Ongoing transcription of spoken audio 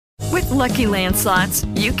Lucky Land Slots,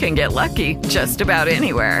 you can get lucky just about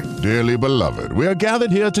anywhere. Dearly beloved, we are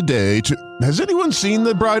gathered here today to... Has anyone seen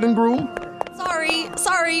the bride and groom?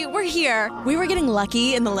 Sorry, we're here. We were getting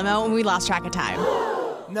lucky in the limo and we lost track of time.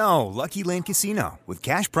 No, Lucky Land Casino, with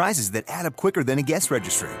cash prizes that add up quicker than a guest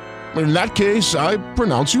registry. In that case, I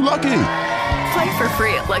pronounce you lucky. Play for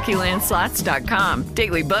free at LuckyLandSlots.com.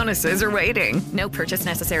 Daily bonuses are waiting. No purchase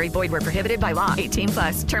necessary. Void where prohibited by law.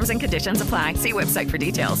 18+. Terms and conditions apply. See website for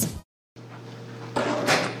details.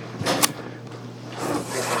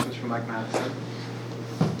 Questions from Mike Matheson.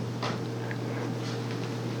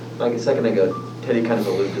 Like a second ago, Teddy kind of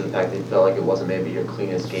alluded to the fact that he felt like it wasn't maybe your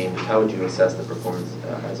cleanest game. How would you assess the performance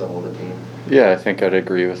as a whole of the team? Yeah, I think I'd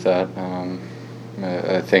agree with that.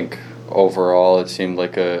 I think overall it seemed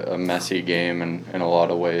like a messy game in a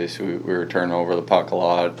lot of ways. We were turning over the puck a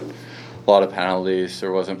lot of penalties.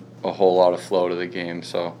 There wasn't a whole lot of flow to the game.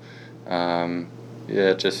 So,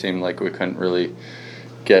 it just seemed like we couldn't really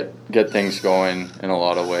get things going in a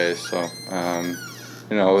lot of ways. So,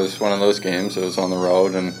 it was one of those games. It was on the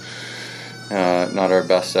road and not our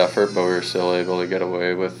best effort, but we were still able to get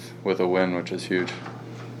away with a win, which is huge.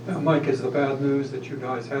 Now, Mike, is the bad news that you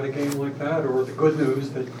guys had a game like that, or the good news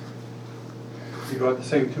that you got the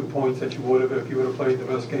same 2 points that you would have if you would have played the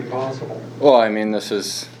best game possible? Well, I mean, this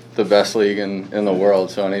is the best league in the world,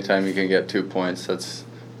 so anytime you can get 2 points,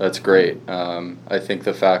 that's great. I think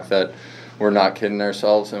the fact that we're not kidding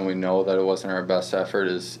ourselves and we know that it wasn't our best effort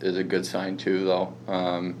is a good sign too, though.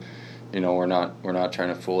 We're not trying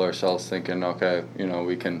to fool ourselves thinking, okay,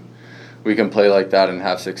 we can play like that and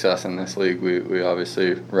have success in this league. We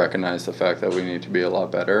obviously recognize the fact that we need to be a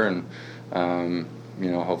lot better, and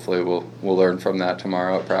hopefully we'll learn from that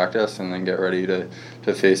tomorrow at practice and then get ready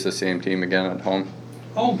to face the same team again at home.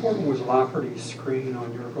 How important was Lafferty's screen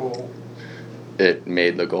on your goal? It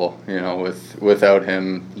made the goal. Without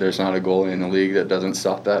him, there's not a goalie in the league that doesn't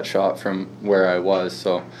stop that shot from where I was.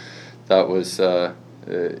 So that was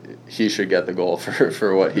he should get the goal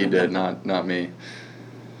for what he did, not me.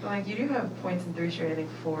 Like, you do have points in 3 straight, I think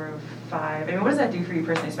 4 of 5. I mean, what does that do for you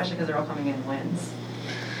personally, especially because they're all coming in wins?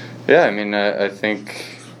 Yeah, I mean, I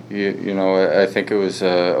think, I think it was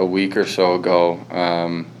a week or so ago.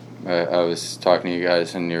 I was talking to you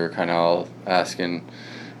guys, and you were kind of all asking.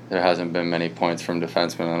 There hasn't been many points from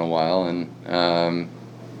defensemen in a while, and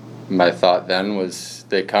my thought then was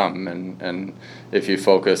they come, and if you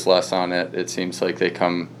focus less on it, it seems like they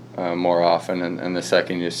come more often, and the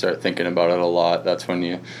second you start thinking about it a lot, that's when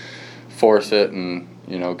you force it and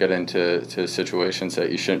get into situations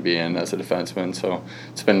that you shouldn't be in as a defenseman. So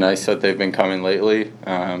it's been nice that they've been coming lately,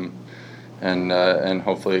 and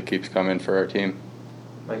hopefully it keeps coming for our team.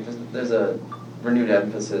 Mike, there's a renewed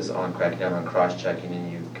emphasis on cracking down on cross-checking,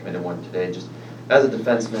 and you committed one today. Just as a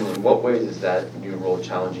defenseman, in what ways is that new role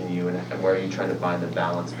challenging you, and where are you trying to find the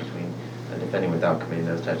balance between defending without committing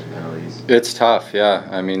those types of penalties? It's tough, yeah.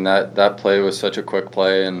 I mean, that play was such a quick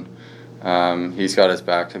play, and he's got his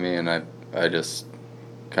back to me, and I just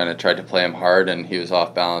kind of tried to play him hard, and he was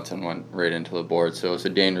off balance and went right into the board. So it was a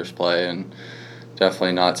dangerous play, and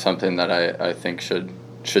definitely not something that I think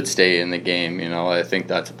should stay in the game. I think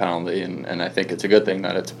that's a penalty, and I think it's a good thing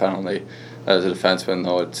that it's a penalty. As a defenseman,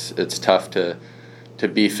 though, it's tough to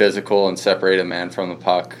be physical and separate a man from the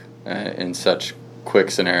puck in such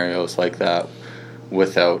quick scenarios like that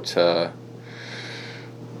without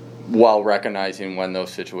while recognizing when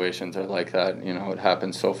those situations are like that. It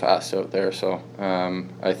happens so fast out there. So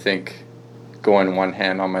I think going one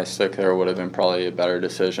hand on my stick there would have been probably a better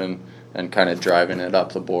decision, and kind of driving it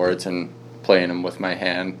up the boards and playing them with my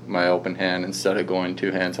open hand, instead of going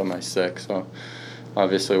 2 hands on my stick. So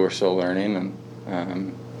obviously we're still learning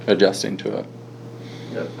and adjusting to it.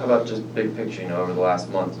 Yeah. How about just big picture? Over the last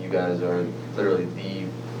month, you guys are literally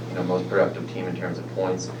the most productive team in terms of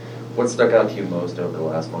points. What stuck out to you most over the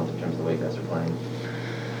last month in terms of the way you guys are playing?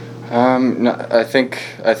 No, I think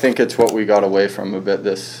it's what we got away from a bit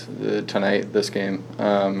this game.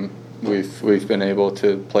 We've been able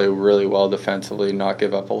to play really well defensively, not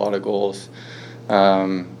give up a lot of goals,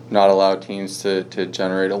 not allow teams to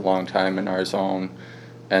generate a long time in our zone,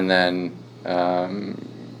 and then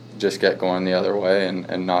just get going the other way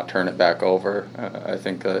and not turn it back over. I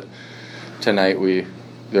think that tonight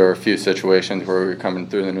there were a few situations where we were coming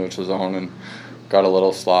through the neutral zone and got a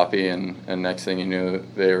little sloppy, and next thing you knew,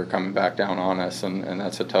 they were coming back down on us, and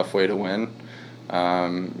that's a tough way to win.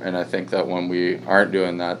 And I think that when we aren't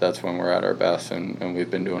doing that, that's when we're at our best, and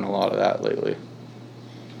we've been doing a lot of that lately.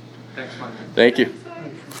 Thanks, Mike. Thank you.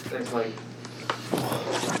 Thanks, Mike.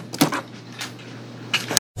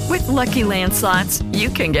 With Lucky Land Slots, you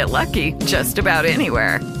can get lucky just about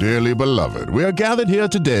anywhere. Dearly beloved, we are gathered here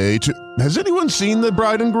today to... Has anyone seen the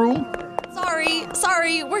bride and groom?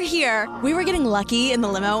 Sorry, we're here. We were getting lucky in the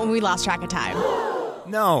limo and we lost track of time.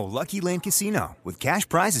 No, Lucky Land Casino, with cash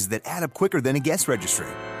prizes that add up quicker than a guest registry.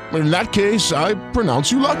 In that case, I pronounce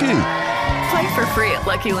you lucky. Play for free at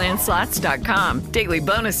LuckyLandSlots.com. Daily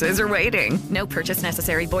bonuses are waiting. No purchase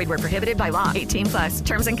necessary. Void where prohibited by law. 18+.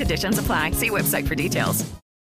 Terms and conditions apply. See website for details.